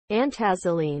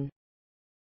Antazoline.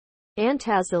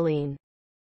 Antazoline.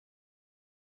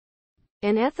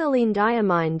 An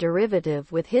ethylenediamine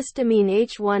derivative with histamine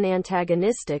H1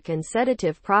 antagonistic and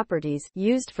sedative properties,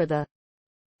 used for the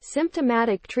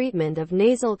symptomatic treatment of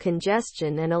nasal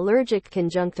congestion and allergic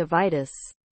conjunctivitis.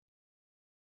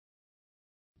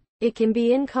 It can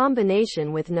be in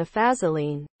combination with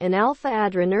naphazoline, an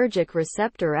alpha-adrenergic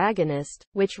receptor agonist,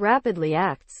 which rapidly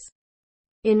acts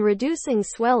in reducing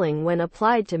swelling when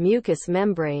applied to mucous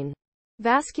membrane.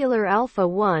 Vascular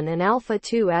alpha-1 and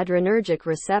alpha-2 adrenergic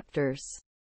receptors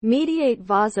mediate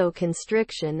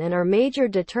vasoconstriction and are major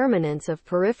determinants of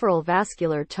peripheral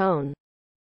vascular tone.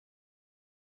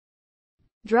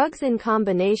 Drugs in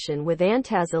combination with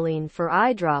antazoline for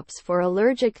eye drops for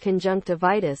allergic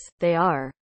conjunctivitis. They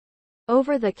are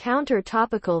over-the-counter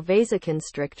topical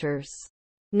vasoconstrictors.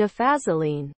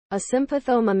 Naphazoline, a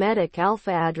sympathomimetic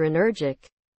alpha-adrenergic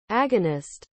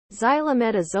agonist.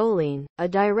 Xylometazoline, a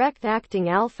direct-acting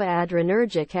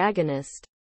alpha-adrenergic agonist.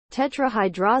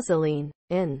 Tetrahydrozoline,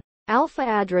 an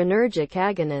alpha-adrenergic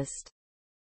agonist.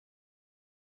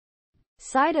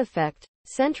 Side effect: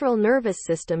 central nervous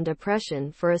system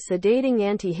depression for a sedating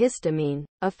antihistamine.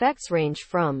 Effects range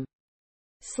from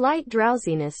slight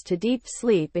drowsiness to deep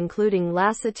sleep, including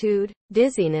lassitude,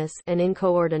 dizziness, and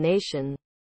incoordination.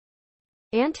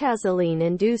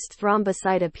 Antazoline-induced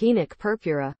thrombocytopenic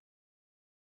purpura.